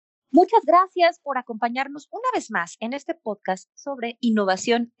Muchas gracias por acompañarnos una vez más en este podcast sobre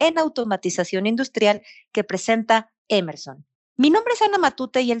innovación en automatización industrial que presenta Emerson. Mi nombre es Ana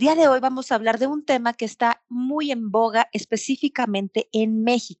Matute y el día de hoy vamos a hablar de un tema que está muy en boga específicamente en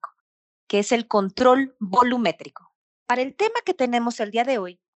México, que es el control volumétrico. Para el tema que tenemos el día de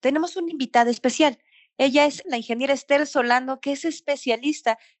hoy, tenemos una invitada especial. Ella es la ingeniera Esther Solano, que es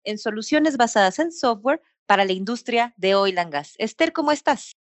especialista en soluciones basadas en software para la industria de oil and gas. Esther, ¿cómo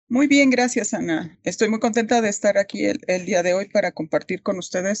estás? Muy bien, gracias, Ana. Estoy muy contenta de estar aquí el día de hoy para compartir con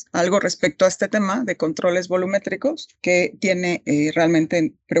ustedes algo respecto a este tema de controles volumétricos que tiene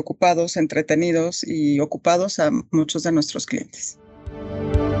realmente preocupados, entretenidos y ocupados a muchos de nuestros clientes.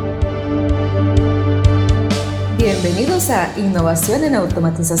 Bienvenidos a Innovación en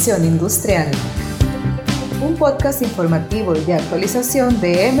Automatización Industrial, un podcast informativo y de actualización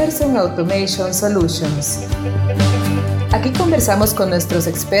de Emerson Automation Solutions. Aquí conversamos con nuestros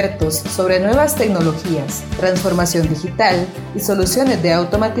expertos sobre nuevas tecnologías, transformación digital y soluciones de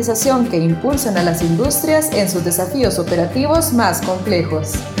automatización que impulsan a las industrias en sus desafíos operativos más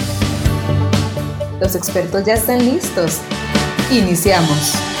complejos. Los expertos ya están listos.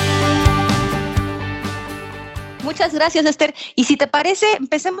 Iniciamos. Muchas gracias, Esther. Y si te parece,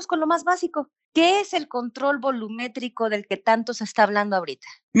 empecemos con lo más básico. ¿Qué es el control volumétrico del que tanto se está hablando ahorita?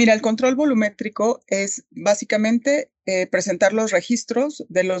 Mira, el control volumétrico es básicamente presentar los registros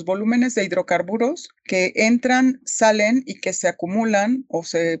de los volúmenes de hidrocarburos que entran, salen y que se acumulan o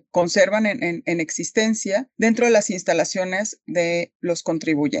se conservan en existencia dentro de las instalaciones de los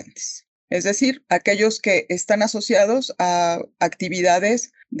contribuyentes. Es decir, aquellos que están asociados a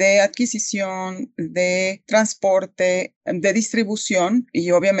actividades de adquisición, de transporte, de distribución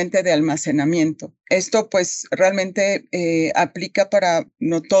y obviamente de almacenamiento. Esto pues realmente aplica para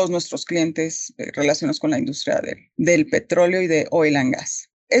no todos nuestros clientes relacionados con la industria del petróleo y de oil and gas.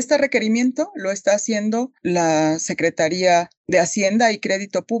 Este requerimiento lo está haciendo la Secretaría de Hacienda y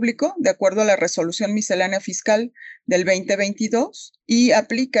Crédito Público de acuerdo a la Resolución Miscelánea Fiscal del 2022 y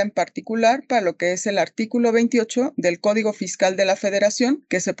aplica en particular para lo que es el artículo 28 del Código Fiscal de la Federación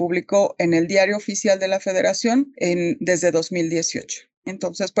que se publicó en el Diario Oficial de la Federación desde 2018.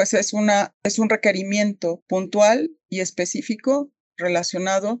 Entonces, pues es un requerimiento puntual y específico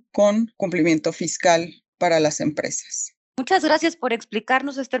relacionado con cumplimiento fiscal para las empresas. Muchas gracias por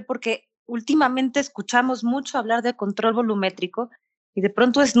explicarnos, Esther, porque últimamente escuchamos mucho hablar de control volumétrico y de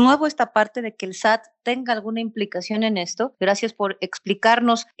pronto es nuevo esta parte de que el SAT tenga alguna implicación en esto. Gracias por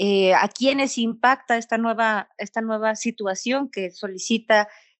explicarnos a quiénes impacta esta nueva situación que solicita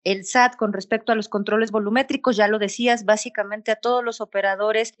el SAT con respecto a los controles volumétricos. Ya lo decías, básicamente a todos los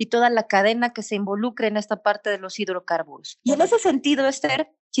operadores y toda la cadena que se involucre en esta parte de los hidrocarburos. Y en ese sentido, Esther,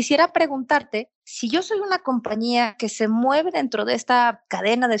 quisiera preguntarte, si yo soy una compañía que se mueve dentro de esta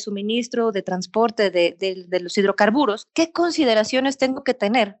cadena de suministro, de transporte de los hidrocarburos, ¿qué consideraciones tengo que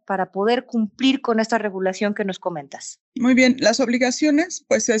tener para poder cumplir con esta regulación que nos comentas? Muy bien, las obligaciones,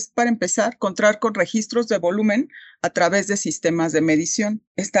 pues es para empezar, contar con registros de volumen a través de sistemas de medición,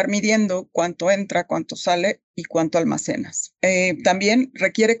 estar midiendo cuánto entra, cuánto sale y cuánto almacenas. También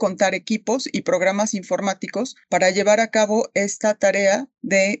requiere contar equipos y programas informáticos para llevar a cabo esta tarea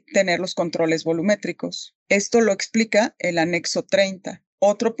de tener los controles volumétricos. Esto lo explica el anexo 30.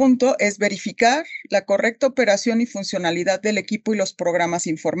 Otro punto es verificar la correcta operación y funcionalidad del equipo y los programas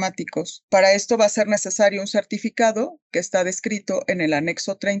informáticos. Para esto va a ser necesario un certificado que está descrito en el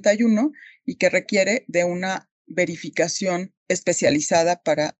anexo 31 y que requiere de una verificación especializada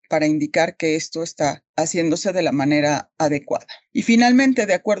para indicar que esto está haciéndose de la manera adecuada. Y finalmente,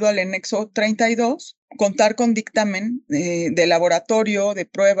 de acuerdo al anexo 32, contar con dictamen de laboratorio, de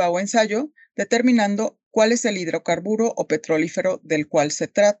prueba o ensayo, determinando cuál es el hidrocarburo o petrolífero del cual se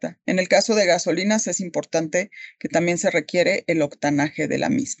trata. En el caso de gasolinas es importante que también se requiere el octanaje de la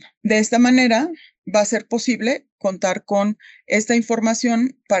misma. De esta manera va a ser posible contar con esta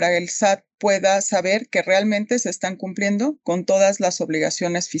información para que el SAT pueda saber que realmente se están cumpliendo con todas las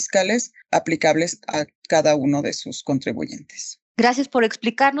obligaciones fiscales aplicables a cada uno de sus contribuyentes. Gracias por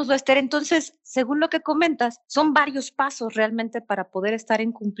explicárnoslo, Esther. Entonces, según lo que comentas, son varios pasos realmente para poder estar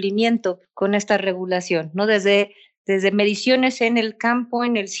en cumplimiento con esta regulación, ¿no? Desde mediciones en el campo,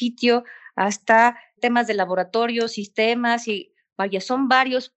 en el sitio, hasta temas de laboratorio, sistemas y vaya, son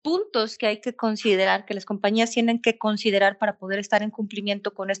varios puntos que hay que considerar, que las compañías tienen que considerar para poder estar en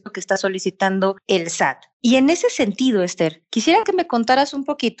cumplimiento con esto que está solicitando el SAT. Y en ese sentido, Esther, quisiera que me contaras un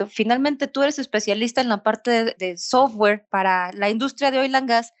poquito. Finalmente, tú eres especialista en la parte de software para la industria de oil and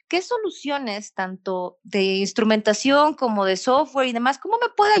gas. ¿qué soluciones, tanto de instrumentación como de software y demás, cómo me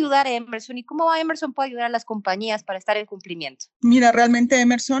puede ayudar Emerson y cómo Emerson puede ayudar a las compañías para estar en cumplimiento? Mira, realmente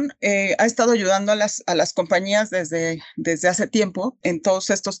Emerson ha estado ayudando a las compañías desde hace tiempo en todos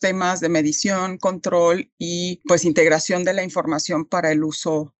estos temas de medición, control y pues integración de la información para el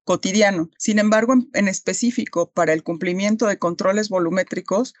uso cotidiano. Sin embargo, en específico para el cumplimiento de controles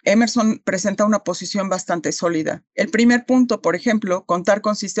volumétricos, Emerson presenta una posición bastante sólida. El primer punto, por ejemplo, contar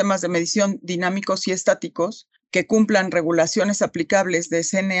con sistemas de medición dinámicos y estáticos que cumplan regulaciones aplicables de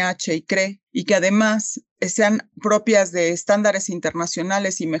CNH y CRE y que además sean propias de estándares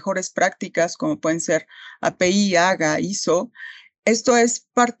internacionales y mejores prácticas como pueden ser API, AGA, ISO. Esto es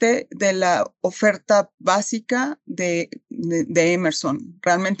parte de la oferta básica de Emerson.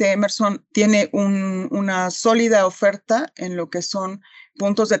 Realmente Emerson tiene una sólida oferta en lo que son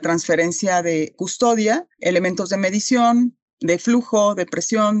puntos de transferencia de custodia, elementos de medición, de flujo, de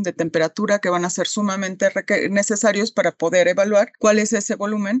presión, de temperatura que van a ser sumamente necesarios para poder evaluar cuál es ese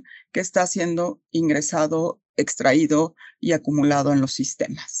volumen que está siendo ingresado, extraído y acumulado en los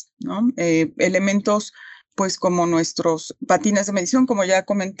sistemas, ¿no? Elementos pues como nuestros patines de medición, como ya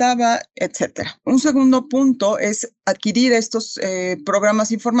comentaba, etcétera. Un segundo punto es adquirir estos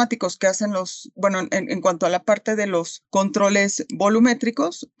programas informáticos que hacen en cuanto a la parte de los controles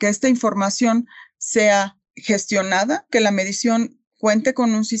volumétricos, que esta información sea gestionada, que la medición cuente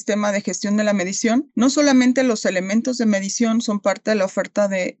con un sistema de gestión de la medición. No solamente los elementos de medición son parte de la oferta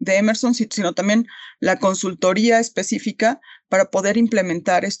de Emerson, sino también la consultoría específica para poder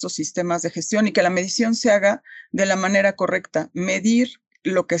implementar estos sistemas de gestión y que la medición se haga de la manera correcta. Medir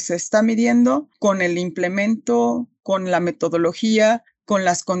lo que se está midiendo con el implemento, con la metodología, con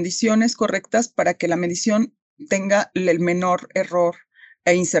las condiciones correctas para que la medición tenga el menor error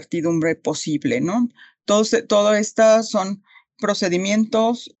e incertidumbre posible, ¿no? Todo esto son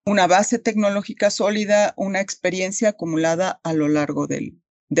procedimientos, una base tecnológica sólida, una experiencia acumulada a lo largo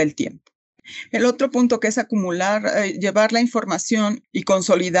del tiempo. El otro punto que es acumular, llevar la información y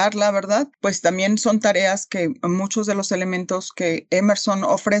consolidarla, ¿verdad? Pues también son tareas que muchos de los elementos que Emerson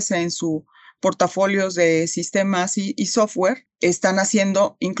ofrece en su portafolios de sistemas y software están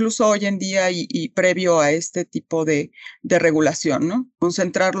haciendo incluso hoy en día y previo a este tipo de regulación, ¿no?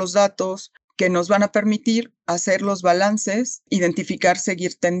 Concentrar los datos que nos van a permitir hacer los balances, identificar,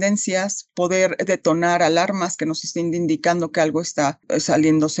 seguir tendencias, poder detonar alarmas que nos estén indicando que algo está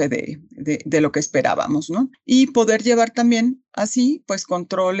saliéndose de lo que esperábamos, ¿no? Y poder llevar también así, pues,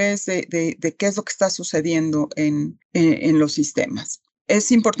 controles de qué es lo que está sucediendo en los sistemas.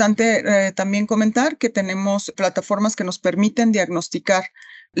 Es importante también comentar que tenemos plataformas que nos permiten diagnosticar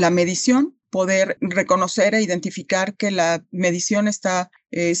la medición, poder reconocer e identificar que la medición está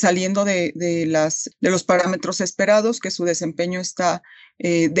saliendo de los parámetros esperados, que su desempeño está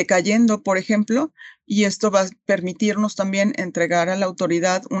decayendo, por ejemplo, y esto va a permitirnos también entregar a la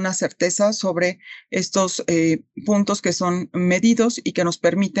autoridad una certeza sobre estos puntos que son medidos y que nos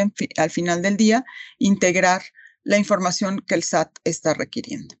permiten al final del día integrar la información que el SAT está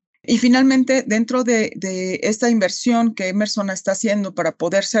requiriendo. Y finalmente, dentro de esta inversión que Emerson está haciendo para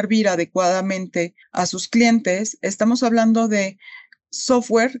poder servir adecuadamente a sus clientes, estamos hablando de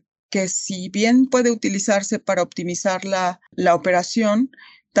software que, si bien puede utilizarse para optimizar la operación,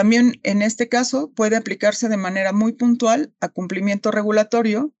 también en este caso puede aplicarse de manera muy puntual a cumplimiento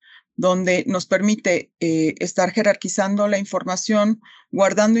regulatorio, donde nos permite estar jerarquizando la información,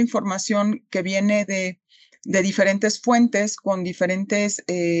 guardando información que viene de diferentes fuentes con diferentes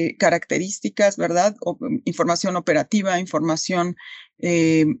características, ¿verdad? Información operativa, información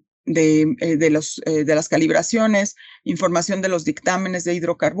de las calibraciones, información de los dictámenes de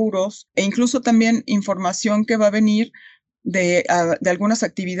hidrocarburos e incluso también información que va a venir de algunas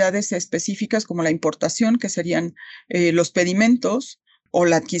actividades específicas como la importación, que serían los pedimentos, o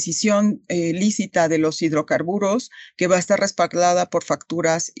la adquisición lícita de los hidrocarburos, que va a estar respaldada por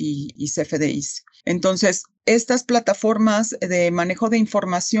facturas y CFDIs. Entonces, estas plataformas de manejo de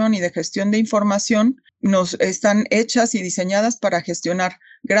información y de gestión de información nos están hechas y diseñadas para gestionar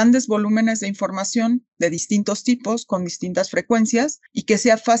grandes volúmenes de información de distintos tipos, con distintas frecuencias, y que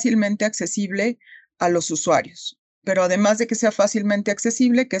sea fácilmente accesible a los usuarios. Pero además de que sea fácilmente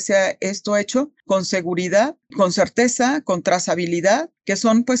accesible, que sea esto hecho con seguridad, con certeza, con trazabilidad, que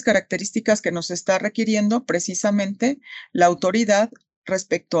son pues características que nos está requiriendo precisamente la autoridad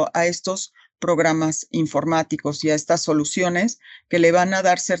respecto a estos programas informáticos y a estas soluciones que le van a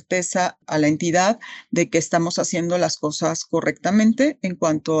dar certeza a la entidad de que estamos haciendo las cosas correctamente en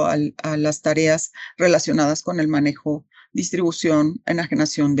cuanto a las tareas relacionadas con el manejo, distribución,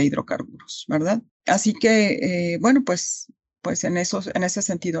 enajenación de hidrocarburos, ¿verdad? Así que, bueno, pues pues en ese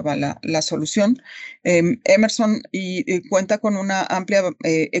sentido va la solución. Emerson cuenta con una amplia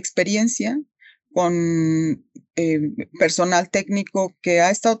experiencia, con personal técnico que ha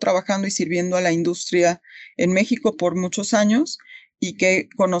estado trabajando y sirviendo a la industria en México por muchos años y que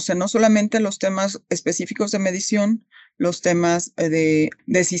conoce no solamente los temas específicos de medición, los temas de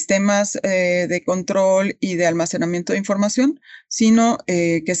sistemas de control y de almacenamiento de información, sino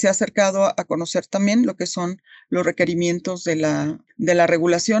que se ha acercado a conocer también lo que son los requerimientos de la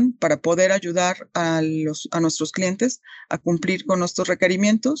regulación para poder ayudar a nuestros clientes a cumplir con nuestros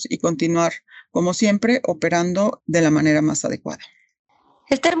requerimientos y continuar, como siempre, operando de la manera más adecuada.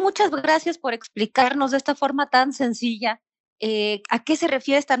 Esther, muchas gracias por explicarnos de esta forma tan sencilla ¿a qué se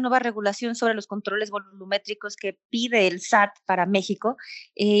refiere esta nueva regulación sobre los controles volumétricos que pide el SAT para México?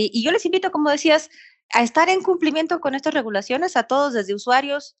 Y yo les invito, como decías, a estar en cumplimiento con estas regulaciones a todos, desde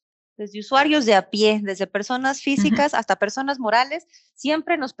usuarios de a pie, desde personas físicas hasta personas morales.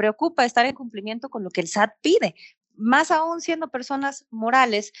 Siempre nos preocupa estar en cumplimiento con lo que el SAT pide. Más aún siendo personas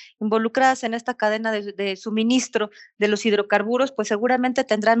morales involucradas en esta cadena de suministro de los hidrocarburos, pues seguramente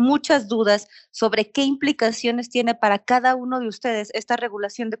tendrán muchas dudas sobre qué implicaciones tiene para cada uno de ustedes esta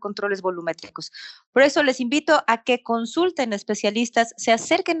regulación de controles volumétricos. Por eso les invito a que consulten especialistas, se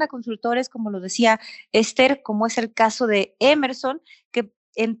acerquen a consultores, como lo decía Esther, como es el caso de Emerson, que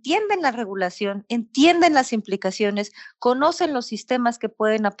entienden la regulación, entienden las implicaciones, conocen los sistemas que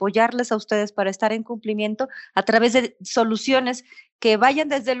pueden apoyarles a ustedes para estar en cumplimiento a través de soluciones que vayan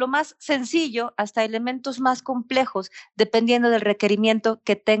desde lo más sencillo hasta elementos más complejos, dependiendo del requerimiento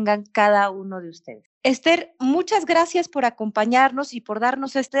que tengan cada uno de ustedes. Esther, muchas gracias por acompañarnos y por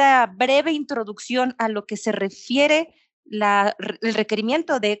darnos esta breve introducción a lo que se refiere el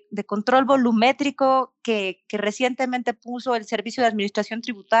requerimiento de control volumétrico que recientemente puso el Servicio de Administración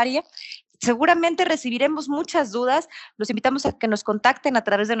Tributaria. Seguramente recibiremos muchas dudas. Los invitamos a que nos contacten a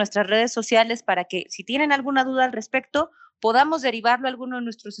través de nuestras redes sociales para que, si tienen alguna duda al respecto, podamos derivarlo a alguno de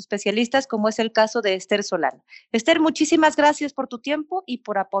nuestros especialistas, como es el caso de Esther Solano. Esther, muchísimas gracias por tu tiempo y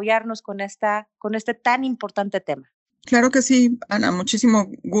por apoyarnos con este tan importante tema. Claro que sí, Ana, muchísimo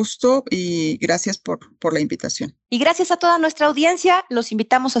gusto y gracias por la invitación. Y gracias a toda nuestra audiencia, los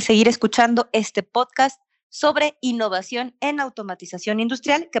invitamos a seguir escuchando este podcast sobre innovación en automatización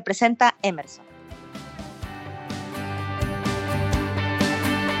industrial que presenta Emerson.